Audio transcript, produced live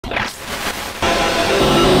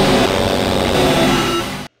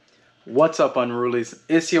What's up, Unrulies?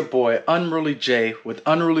 It's your boy Unruly J with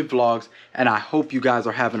Unruly Vlogs, and I hope you guys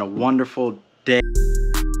are having a wonderful day.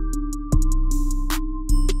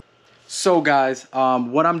 So guys,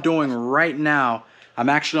 what I'm doing right now, I'm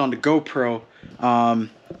actually on the GoPro. The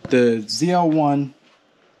ZL1,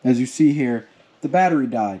 as you see here, the battery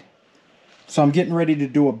died. So I'm getting ready to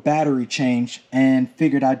do a battery change and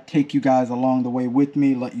figured I'd take you guys along the way with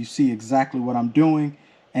me, let you see exactly what I'm doing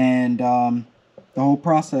and the whole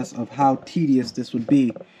process of how tedious this would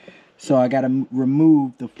be. So I got to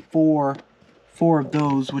remove the four of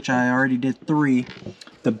those, which I already did 3.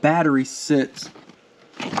 The battery sits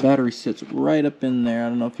right up in there. I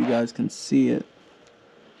don't know if you guys can see it.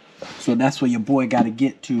 So that's where your boy got to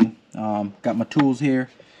get to. Got my tools here.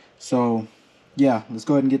 So yeah, let's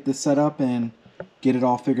go ahead and get this set up and get it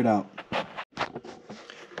all figured out.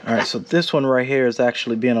 Alright, so this one right here is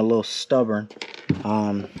actually being a little stubborn.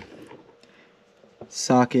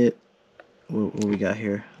 Socket, what we got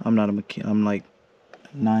here? I'm not a mechanic. I'm like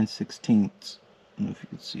 9/16. I don't know if you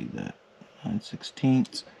can see that.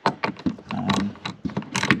 9/16.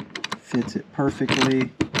 Fits it perfectly.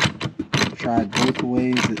 Tried both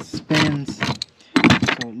ways. It spins.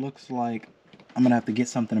 So it looks like I'm gonna have to get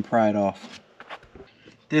something to pry it off.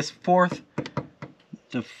 The fourth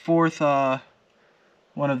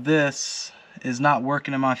one of this is not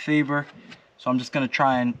working in my favor, so I'm just gonna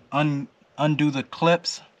try and undo the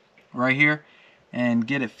clips right here and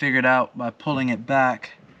get it figured out by pulling it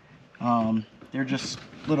back. They're just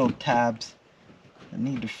little tabs that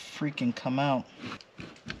need to freaking come out.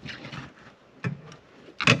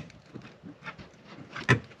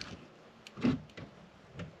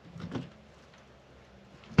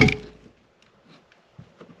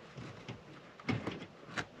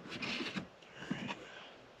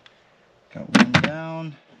 Got one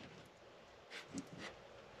down.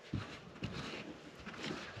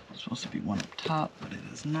 Supposed to be one up top, but it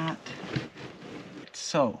is not.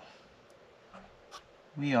 So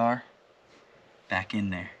we are back in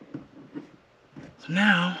there. So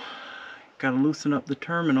now gotta loosen up the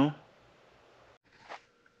terminal.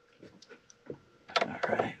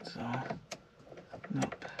 Alright, so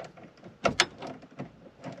nope.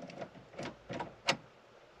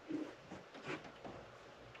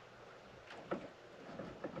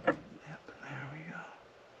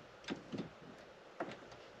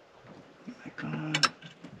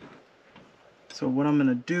 So what I'm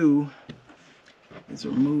gonna do is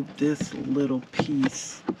remove this little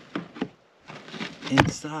piece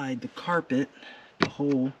inside the carpet, the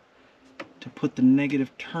hole, to put the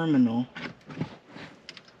negative terminal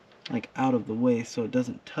like out of the way so it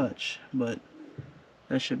doesn't touch, but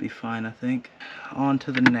that should be fine, I think. On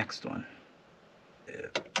to the next one.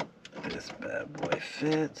 If this bad boy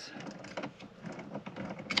fits.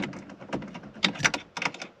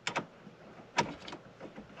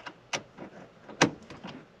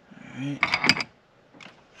 Alright.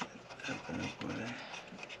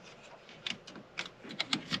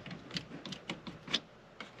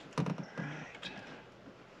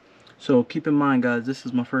 So keep in mind, guys, this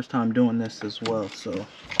is my first time doing this as well, so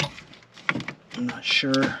I'm not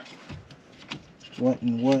sure what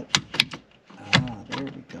and what. There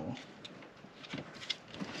we go.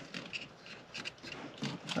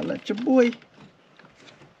 I'll let your boy.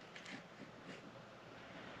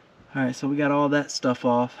 Alright, so we got all that stuff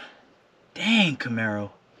off. Dang,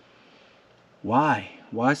 Camaro. Why?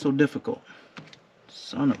 Why so difficult?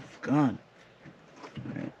 Son of a gun.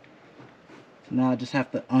 Alright. So now I just have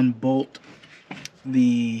to unbolt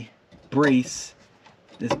the brace.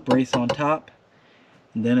 This brace on top.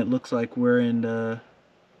 And then it looks like we're in the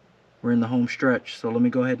home stretch. So let me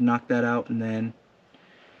go ahead and knock that out, and then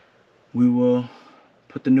we will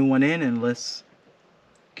put the new one in and let's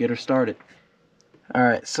get her started.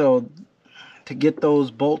 Alright, so to get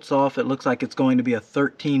those bolts off, it looks like it's going to be a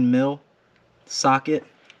 13 mil socket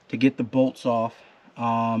to get the bolts off.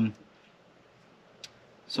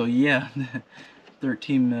 So yeah,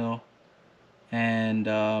 13 mil. And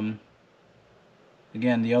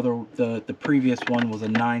again, the previous one was a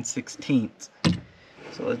 9/16.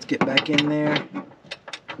 So let's get back in there.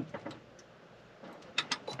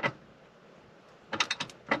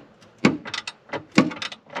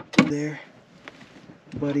 There,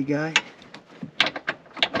 buddy guy.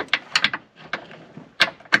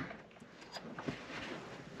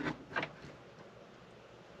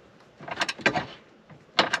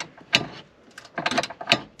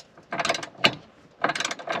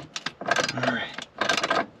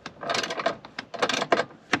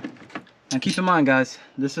 Now keep in mind, guys,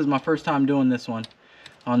 this is my first time doing this one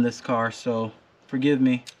on this car, so forgive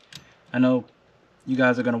me. I know you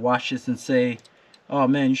guys are going to watch this and say, oh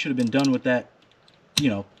man, you should have been done with that, you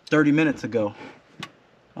know, 30 minutes ago.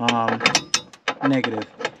 Negative.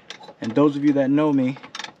 And those of you that know me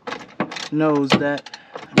knows that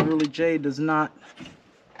Unruly J does not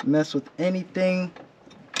mess with anything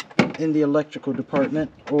in the electrical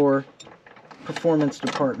department or performance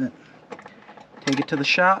department. Take it to the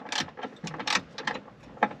shop,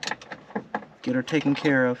 get her taken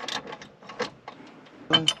care of.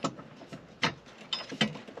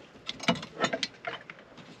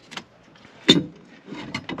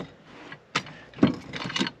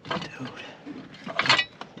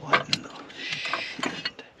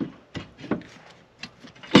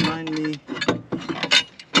 Me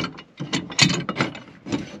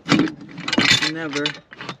never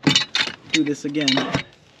do this again.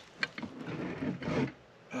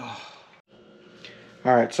 Oh.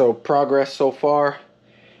 Alright, so progress so far.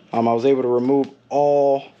 I was able to remove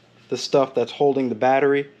all the stuff that's holding the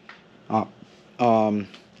battery. I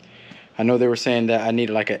know they were saying that I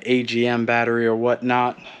needed like an AGM battery or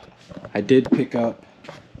whatnot. I did pick up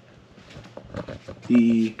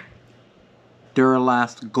the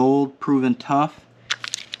Duralast Gold Proven Tough,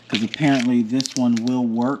 because apparently this one will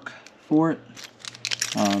work for it.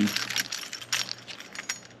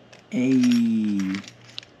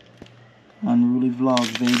 Unruly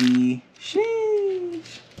Vlogz, baby.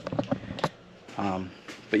 Sheesh.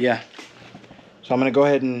 But yeah, so I'm gonna go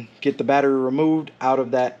ahead and get the battery removed out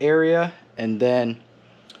of that area, and then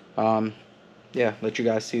yeah, let you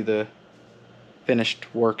guys see the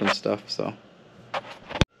finished work and stuff. So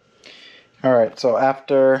alright, so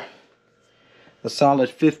after a solid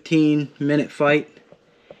 15-minute fight,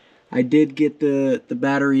 I did get the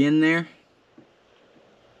battery in there.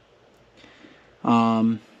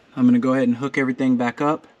 I'm gonna go ahead and hook everything back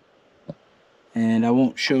up, and I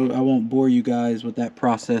won't bore you guys with that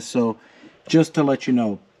process. So just to let you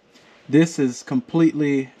know, this is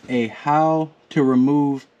completely a how to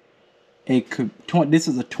remove this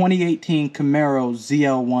is a 2018 Camaro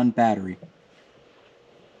ZL1 battery.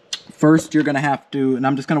 First, you're going to have to, and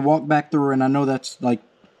I'm just going to walk back through, and I know that's like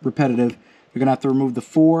repetitive, you're going to have to remove the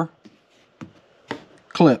 4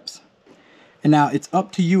 clips. And now it's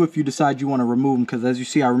up to you if you decide you want to remove them, because as you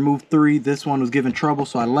see, I removed 3. This one was giving trouble,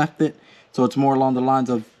 so I left it. So it's more along the lines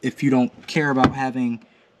of, if you don't care about having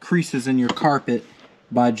creases in your carpet,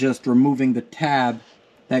 by just removing the tab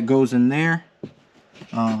that goes in there.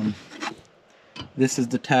 This is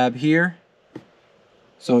the tab here.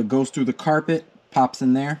 So it goes through the carpet, pops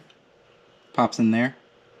in there. Pops in there.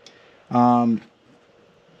 And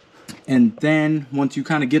then once you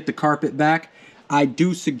kind of get the carpet back, I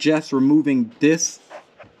do suggest removing this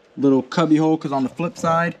little cubby hole, because on the flip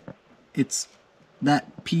side, it's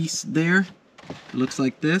that piece there. It looks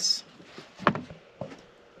like this.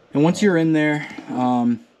 And once you're in there,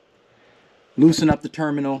 loosen up the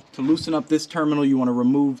terminal. To loosen up this terminal, you want to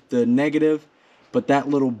remove the negative, but that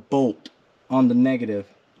little bolt on the negative.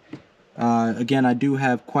 Again, I do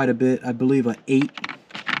have quite a bit. I believe an 8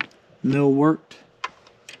 mil worked.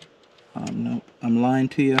 No, I'm lying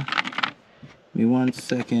to you. Give me 1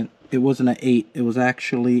 second. It wasn't an 8. It was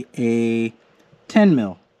actually a 10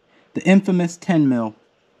 mil. The infamous 10 mil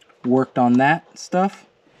worked on that stuff.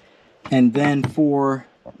 And then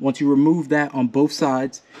once you remove that on both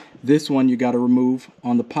sides, this one you got to remove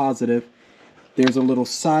on the positive. There's a little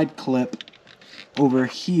side clip over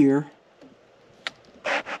here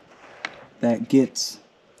that gets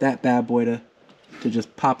that bad boy to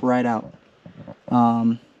just pop right out.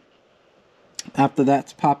 After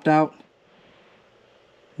that's popped out,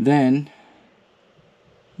 then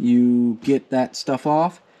you get that stuff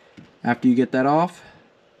off. After you get that off,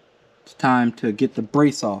 it's time to get the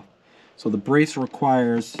brace off. So the brace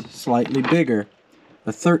requires slightly bigger,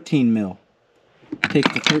 a 13 mil.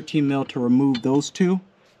 Take the 13 mil to remove those two,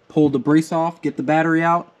 pull the brace off, get the battery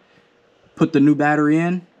out, put the new battery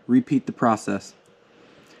in, repeat the process.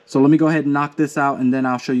 So let me go ahead and knock this out, and then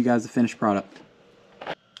I'll show you guys the finished product.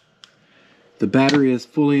 The battery is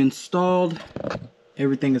fully installed.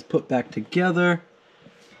 Everything is put back together.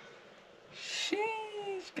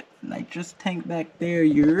 Sheesh, got the nitrous tank back there.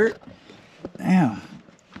 Damn.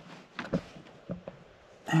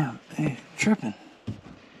 Damn, hey, tripping.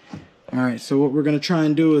 Alright, so what we're going to try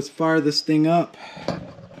and do is fire this thing up.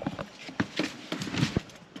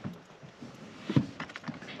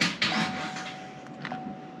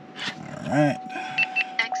 Alright.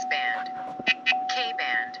 X-band,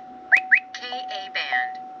 K-band,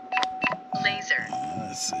 Ka-band, laser.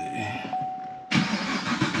 Let's see.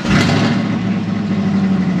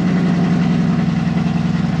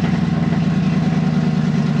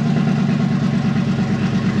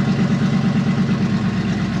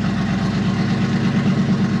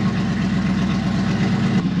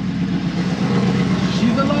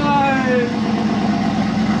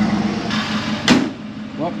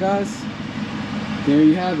 up, guys. There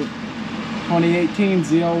you have it. 2018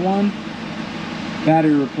 ZL1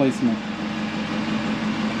 battery replacement.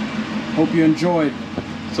 Hope you enjoyed.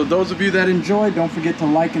 So those of you that enjoyed, don't forget to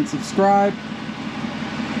like and subscribe.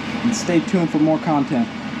 And stay tuned for more content.